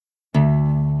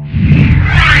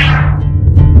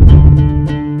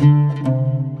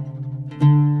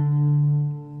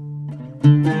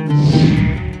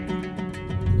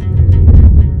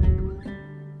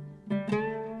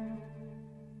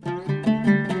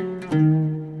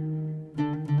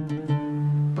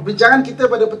Perbincangan kita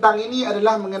pada petang ini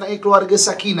adalah mengenai keluarga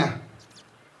Sakinah,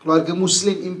 keluarga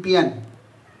Muslim impian.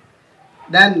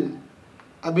 Dan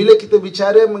bila kita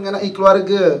bicara mengenai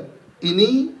keluarga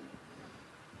ini,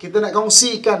 kita nak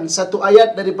kongsikan satu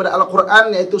ayat daripada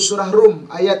Al-Quran, iaitu surah Rum,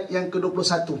 ayat yang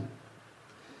ke-21.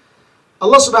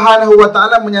 Allah Subhanahu wa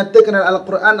Ta'ala menyatakan dalam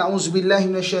Al-Quran, A'udzubillahi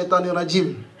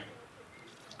minasyaitonirrajim.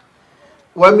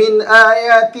 Wa min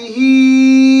ayatihi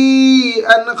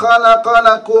an khalaqa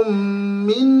lakum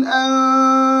min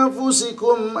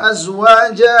anfusikum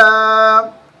azwaja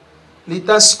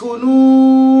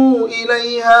litaskunu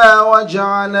ilaiha wa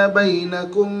ja'ala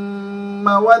bainakum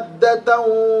mawaddatan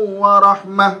wa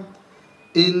rahmah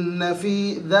inna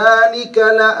fi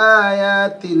dhalika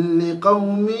laayatin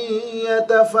liqaumin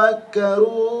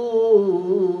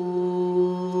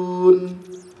yatafakkarun.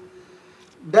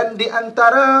 Dan di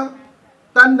antara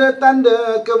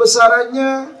tanda-tanda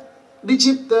kebesarannya,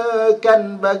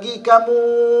 diciptakan bagi kamu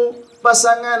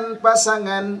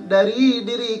pasangan-pasangan dari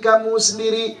diri kamu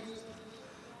sendiri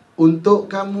untuk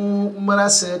kamu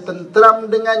merasa tentram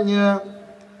dengannya,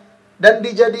 dan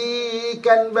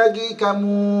dijadikan bagi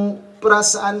kamu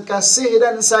perasaan kasih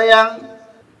dan sayang.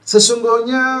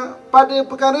 Sesungguhnya pada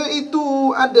perkara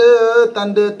itu ada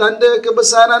tanda-tanda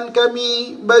kebesaran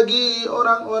kami bagi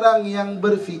orang-orang yang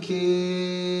berfikir.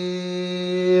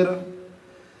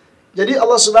 Jadi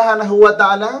Allah Subhanahu wa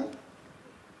Ta'ala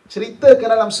ceritakan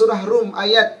dalam surah Rum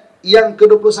ayat yang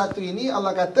ke-21 ini,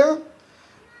 Allah kata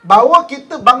bahawa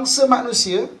kita bangsa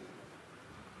manusia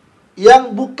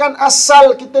yang bukan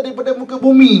asal kita daripada muka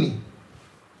bumi ni.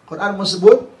 Quran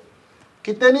menyebut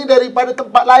kita ni daripada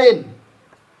tempat lain.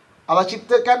 Allah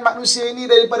ciptakan manusia ini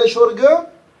daripada syurga.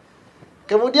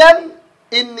 Kemudian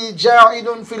inni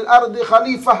ja'ilun fil ardi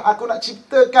khalifah, aku nak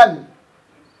ciptakan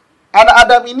anak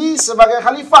Adam ini sebagai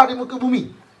khalifah di muka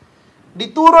bumi.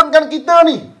 Diturunkan kita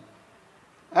ni,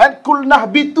 kulnah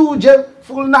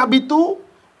bitu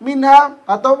minha,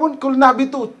 ataupun kulnah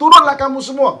bitu, turunlah kamu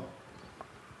semua.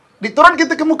 Diturun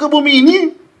kita ke muka bumi ini,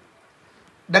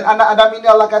 dan anak Adam ini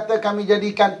Allah kata kami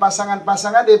jadikan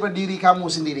pasangan-pasangan daripada diri kamu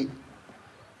sendiri.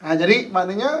 Jadi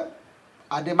maknanya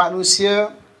ada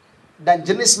manusia, dan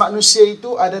jenis manusia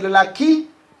itu ada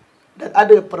lelaki dan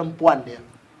ada perempuan dia.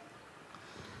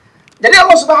 Jadi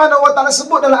Allah Subhanahu wa Ta'ala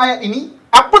sebut dalam ayat ini,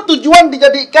 apa tujuan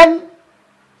dijadikan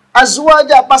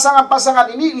azwaja,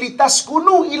 pasangan-pasangan ini,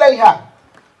 litaskunu ilaiha,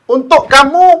 untuk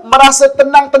kamu merasa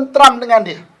tenang tentram dengan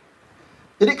dia.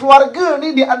 Jadi keluarga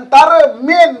ni di antara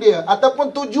main dia ataupun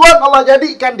tujuan Allah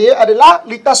jadikan dia adalah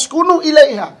litaskunu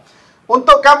ilaiha,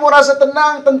 untuk kamu rasa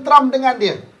tenang tentram dengan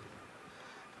dia.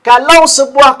 Kalau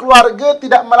sebuah keluarga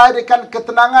tidak melahirkan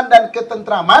ketenangan dan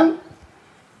ketentraman,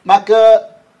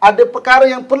 maka ada perkara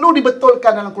yang perlu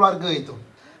dibetulkan dalam keluarga itu.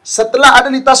 Setelah ada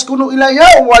litaskunu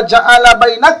ilaiha wa ja'ala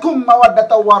bainakum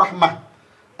mawaddatan wa rahmah,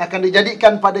 akan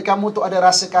dijadikan pada kamu tu ada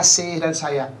rasa kasih dan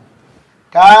sayang.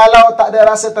 Kalau tak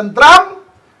ada rasa tentram,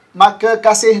 maka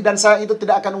kasih dan sayang itu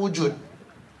tidak akan wujud.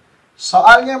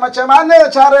 Soalnya macam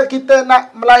mana cara kita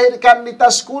nak melahirkan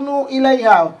litaskunu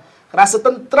ilaiha, rasa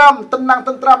tentram, tenang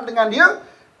tentram dengan dia?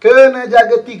 Kena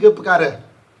jaga 3 perkara.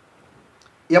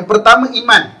 Yang pertama,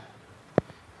 iman.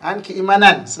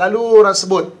 Keimanan. Selalu orang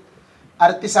sebut,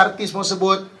 artis-artis mau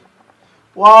sebut,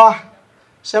 wah,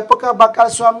 siapakah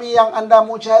bakal suami yang anda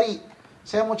mau cari?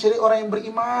 Saya mau cari orang yang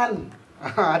beriman.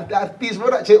 Ada artis pun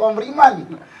nak cari orang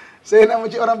beriman. Saya nak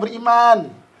mencari orang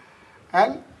beriman.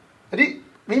 Jadi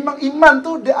memang iman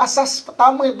tu dia asas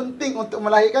pertama yang penting untuk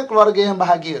melahirkan keluarga yang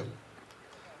bahagia.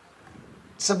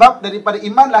 Sebab daripada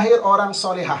iman lahir orang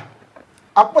solehah.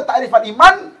 Apa takrifat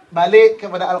iman? Balik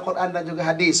kepada Al-Quran dan juga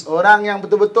hadis. Orang yang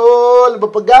betul-betul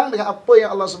berpegang dengan apa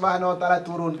yang Allah Subhanahu wa Ta'ala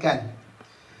turunkan.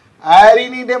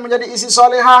 Hari ini dia menjadi isteri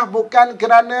solehah bukan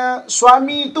kerana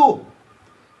suami itu.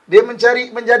 Dia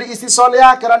menjadi isteri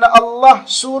solehah kerana Allah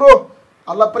suruh,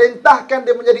 Allah perintahkan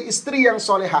dia menjadi isteri yang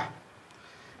solehah.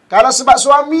 Kalau sebab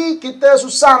suami, kita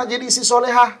susah nak jadi isteri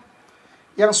solehah.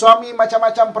 Yang suami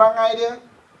macam-macam perangai dia.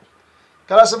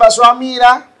 Kalau sebab suami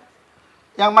lah,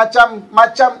 yang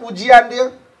macam-macam ujian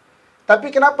dia. Tapi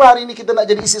kenapa hari ini kita nak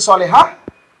jadi isteri solehah?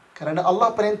 Kerana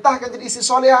Allah perintahkan jadi isteri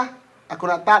solehah. Aku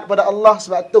nak taat kepada Allah,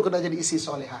 sebab tu kena jadi isteri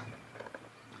solehah.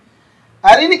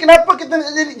 Hari ini kenapa kita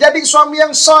nak jadi suami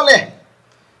yang soleh?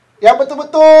 Yang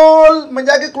betul-betul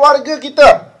menjaga keluarga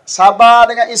kita. Sabar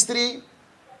dengan isteri.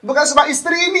 Bukan sebab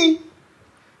isteri ini.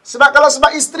 Sebab kalau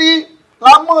sebab isteri,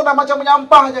 lama dah macam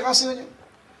menyampah je rasanya.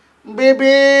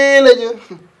 Bebel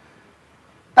aja.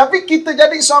 Tapi kita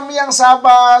jadi suami yang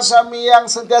sabar, suami yang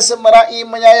sentiasa meraih,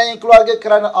 menyayangi keluarga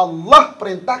kerana Allah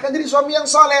perintahkan jadi suami yang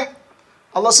soleh.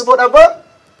 Allah sebut apa?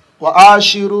 Wa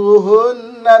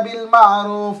ashiruhunna bil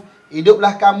ma'ruf.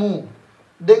 Hiduplah kamu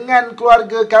dengan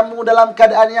keluarga kamu dalam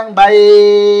keadaan yang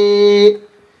baik.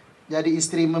 Jadi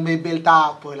isteri membebel,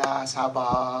 tak apalah,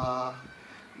 sabar.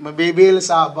 Membebel,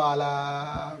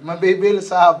 sabarlah. Membebel,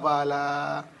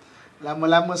 sabarlah.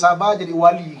 Lama-lama sabar jadi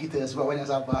wali kita sebab banyak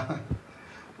sabar.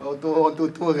 Orang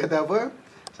tua kata apa?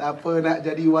 Siapa nak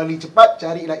jadi wali cepat,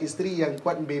 carilah isteri yang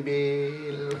kuat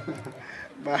membebel.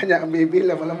 Banyak membebel,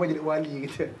 lama-lama jadi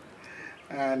wali kita.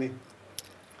 Ni.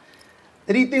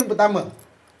 Jadi itu yang pertama.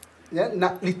 Ya,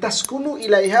 nak litaskunu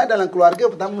ilaiha dalam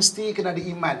keluarga, pertama mesti kena ada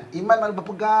iman. Iman mana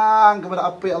berpegang kepada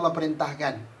apa yang Allah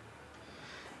perintahkan.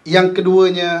 Yang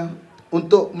keduanya,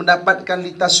 untuk mendapatkan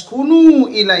litaskunu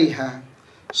ilaiha,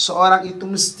 seorang itu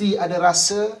mesti ada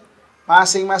rasa,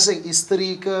 masing-masing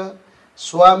isteri ke,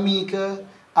 suami ke,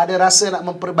 ada rasa nak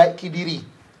memperbaiki diri.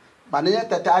 Maknanya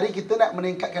tiap-tiap hari kita nak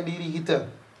meningkatkan diri kita.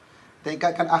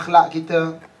 Tingkatkan akhlak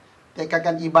kita,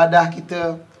 tingkatkan ibadah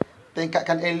kita,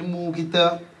 tingkatkan ilmu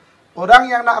kita.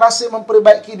 Orang yang nak rasa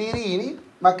memperbaiki diri ni,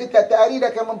 maka tiap-tiap hari dia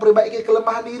akan memperbaiki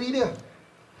kelemahan diri dia.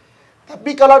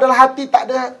 Tapi kalau dalam hati tak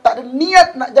ada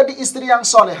niat nak jadi isteri yang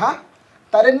solehah,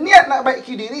 tak ada niat nak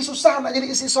baiki diri, susah nak jadi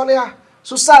isteri solehah,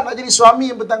 susah nak jadi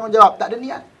suami yang bertanggungjawab, tak ada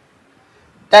niat.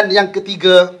 Dan yang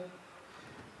ketiga,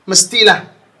 mestilah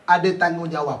ada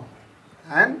tanggungjawab.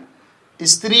 Kan?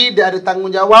 Isteri dia ada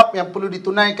tanggungjawab yang perlu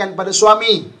ditunaikan pada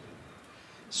suami.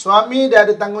 Suami dia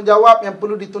ada tanggungjawab yang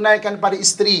perlu ditunaikan pada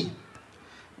isteri.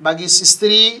 Bagi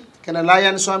isteri, kena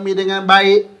layan suami dengan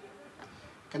baik,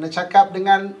 kena cakap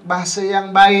dengan bahasa yang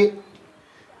baik.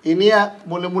 Ini ya,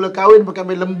 mula-mula kahwin bukan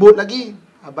main lembut lagi.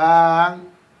 Abang,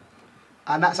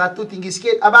 anak satu tinggi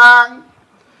sikit, abang.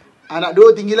 Anak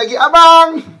dua tinggi lagi,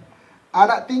 abang.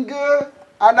 Anak tiga,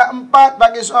 anak empat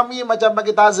bagi suami macam bagi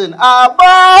Tarzan.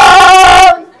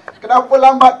 Abang, kenapa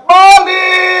lambat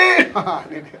balik?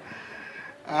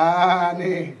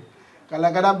 Ni.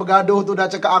 Kadang-kadang bergaduh tu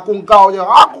dah cakap aku kau je.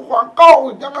 Aku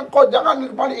kau, jangan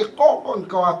balik kau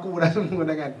aku dah semua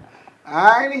dengan.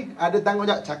 Ini ada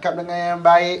tanggungjawab, cakap dengan yang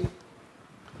baik.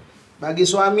 Bagi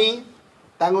suami,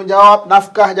 tanggungjawab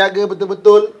nafkah jaga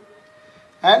betul-betul.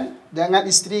 Kan? Jangan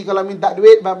isteri kalau minta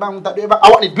duit, bang minta duit, bang,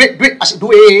 awak ni duit, asyik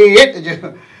duit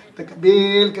aja.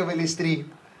 Terkebil isteri.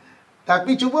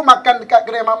 Tapi cuba makan dekat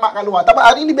kedai mamak kat luar. Tak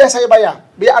apa, hari ni biar saya bayar.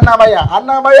 Biar Ana bayar.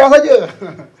 Ana bayar saja.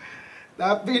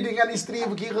 Tapi dengan isteri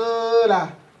berkira lah.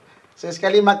 Saya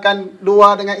sekali makan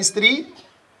luar dengan isteri,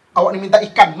 awak ni minta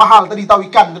ikan. Mahal tadi, tahu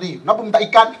ikan tadi. Kenapa minta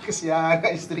ikan? Kesian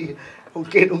kat isteri.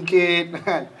 Ungkit.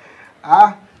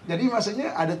 Jadi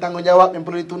maksudnya ada tanggungjawab yang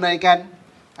perlu ditunaikan.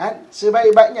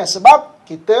 Sebaik-baiknya. Sebab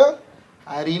kita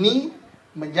hari ini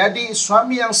menjadi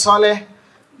suami yang soleh,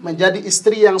 menjadi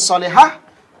isteri yang solehah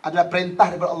adalah perintah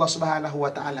daripada Allah Subhanahu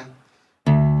Wa Taala.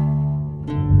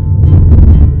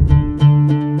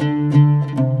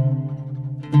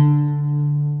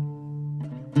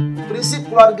 Prinsip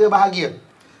keluarga bahagia.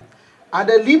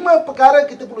 Ada 5 perkara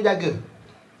kita perlu jaga.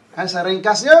 Secara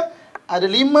ringkasnya, ada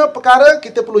 5 perkara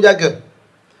kita perlu jaga.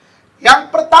 Yang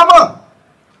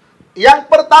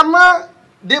pertama,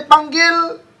 dia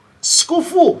panggil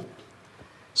sekufu.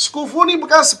 Sekufu ni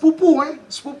bukan sepupu,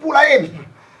 sepupu lain.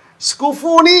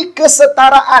 Sekufu ni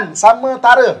kesetaraan, sama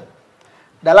tara.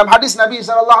 Dalam hadis Nabi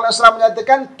SAW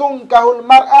menyatakan, tungkahul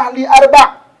mar'ah li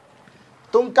arba'.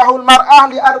 Tungkahul mar'ah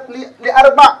li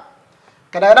arba'.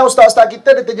 Kadang-kadang ustaz-ustaz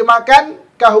kita diterjemahkan,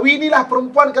 kahwinilah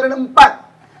perempuan kerana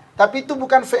 4. Tapi itu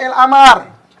bukan fi'il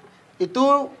amar.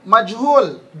 Itu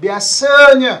majhul.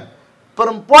 Biasanya,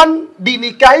 perempuan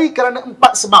dinikahi kerana 4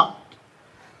 sebab.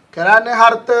 Kerana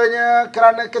hartanya,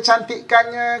 kerana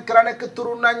kecantikannya, kerana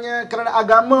keturunannya, kerana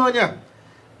agamanya.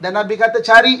 Dan Nabi kata,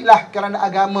 carilah kerana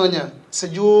agamanya.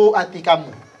 Sejuk hati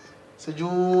kamu.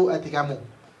 Sejuk hati kamu.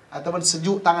 Ataupun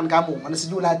sejuk tangan kamu. Mana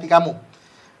sejuklah hati kamu.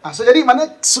 So jadi mana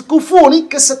sekufu ni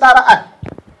kesetaraan.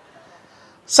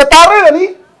 Setara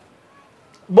ni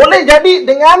boleh jadi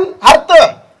dengan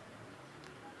harta.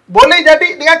 Boleh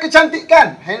jadi dengan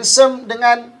kecantikan. Handsome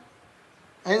dengan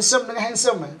handsome.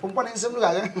 Perempuan handsome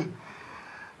juga kan?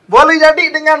 Boleh jadi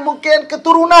dengan mungkin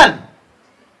keturunan.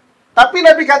 Tapi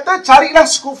Nabi kata, carilah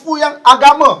sekufu yang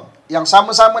agama. Yang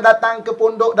sama-sama datang ke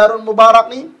pondok Darul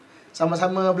Mubarak ni.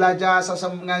 Sama-sama belajar,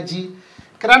 sama-sama mengaji.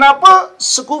 Kerana apa?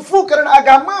 Sekufu kerana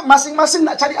agama, masing-masing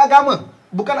nak cari agama.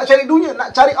 Bukan nak cari dunia, nak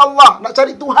cari Allah, nak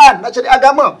cari Tuhan, nak cari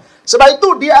agama. Sebab itu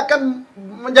dia akan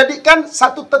menjadikan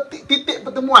satu titik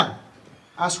pertemuan.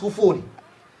 Sekufu ni.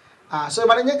 So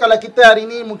maknanya kalau kita hari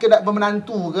ni mungkin nak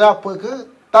bermenantu ke apa ke,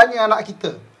 tanya anak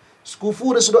kita.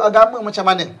 Sekufu dari sudut agama macam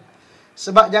mana?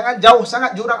 Sebab jangan jauh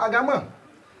sangat jurang agama.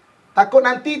 Takut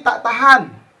nanti tak tahan.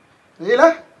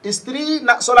 Yalah, isteri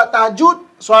nak solat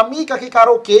tahajud, suami kaki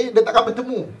karaoke, dia takkan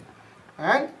bertemu.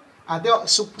 Kan? Tengok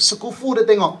sekufu dia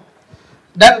tengok.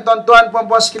 Dan tuan-tuan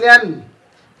puan-puan sekalian,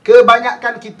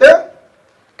 kebanyakan kita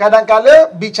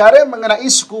kadang-kala bicara mengenai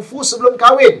sekufu sebelum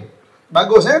kahwin.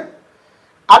 Bagus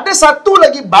Ada satu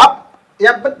lagi bab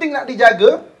yang penting nak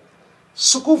dijaga,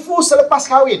 sekufu selepas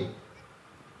kahwin.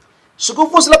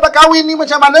 Sekufu selepas kahwin ni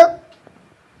macam mana?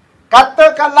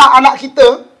 Katakanlah anak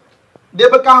kita, dia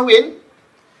berkahwin,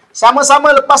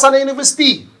 sama-sama lepasan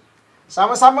universiti,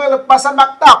 sama-sama lepasan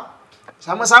maktab,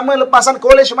 sama-sama lepasan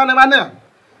kolej mana-mana.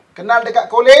 Kenal dekat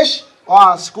kolej,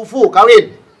 sekufu,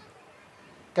 kahwin.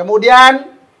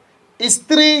 Kemudian,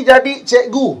 isteri jadi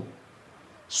cikgu,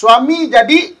 suami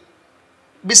jadi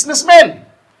businessman.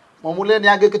 Mula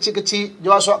niaga kecil-kecil,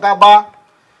 jual surat khabar.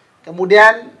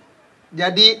 Kemudian,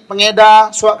 jadi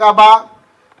pengedar surat khabar.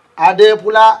 Ada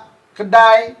pula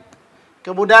kedai.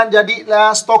 Kemudian,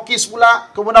 jadilah stokis pula.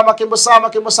 Kemudian, makin besar,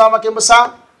 makin besar, makin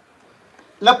besar.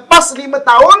 Lepas 5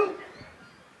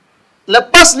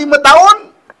 tahun,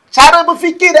 cara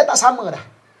berfikir dia tak sama dah.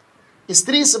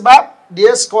 Isteri sebab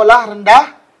dia sekolah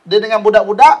rendah, dia dengan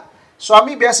budak-budak.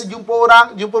 Suami biasa jumpa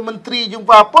orang, jumpa menteri,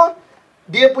 jumpa apa.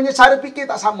 Dia punya cara fikir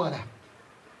tak sama dah.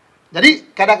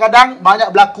 Jadi, kadang-kadang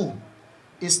banyak berlaku.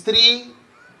 Isteri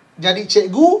jadi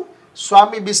cikgu,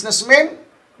 suami businessman,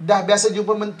 dah biasa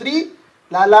jumpa menteri,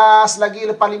 lalas lagi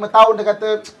lepas 5 tahun dia kata,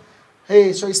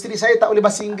 hey, so isteri saya tak boleh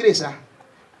bahasa Inggeris lah.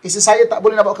 Isteri saya tak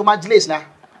boleh nak bawa ke majlis lah.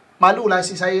 Malulah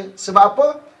isteri saya. Sebab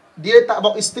apa? Dia tak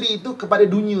bawa isteri itu kepada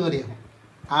dunia dia.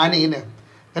 Ni kena.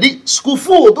 Jadi,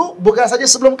 sekufu tu bukan saja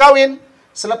sebelum kahwin,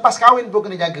 selepas kahwin pun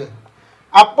kena jaga.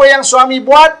 Apa yang suami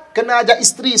buat, kena ajak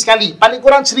isteri sekali. Paling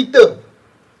kurang cerita.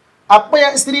 Apa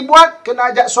yang isteri buat,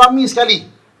 kena ajak suami sekali.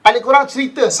 Paling kurang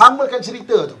cerita, samakan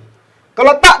cerita tu.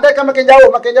 Kalau tak, dia akan makin jauh,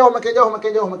 makin jauh, makin jauh,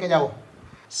 makin jauh, makin jauh.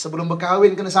 Sebelum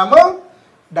berkahwin kena sama,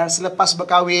 dan selepas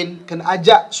berkahwin, kena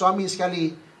ajak suami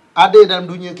sekali ada dalam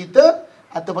dunia kita,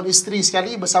 ataupun isteri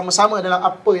sekali bersama-sama dalam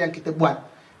apa yang kita buat.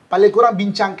 Paling kurang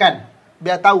bincangkan,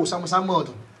 biar tahu sama-sama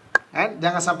tu.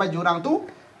 Jangan sampai jurang tu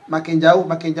makin jauh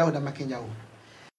dan makin jauh.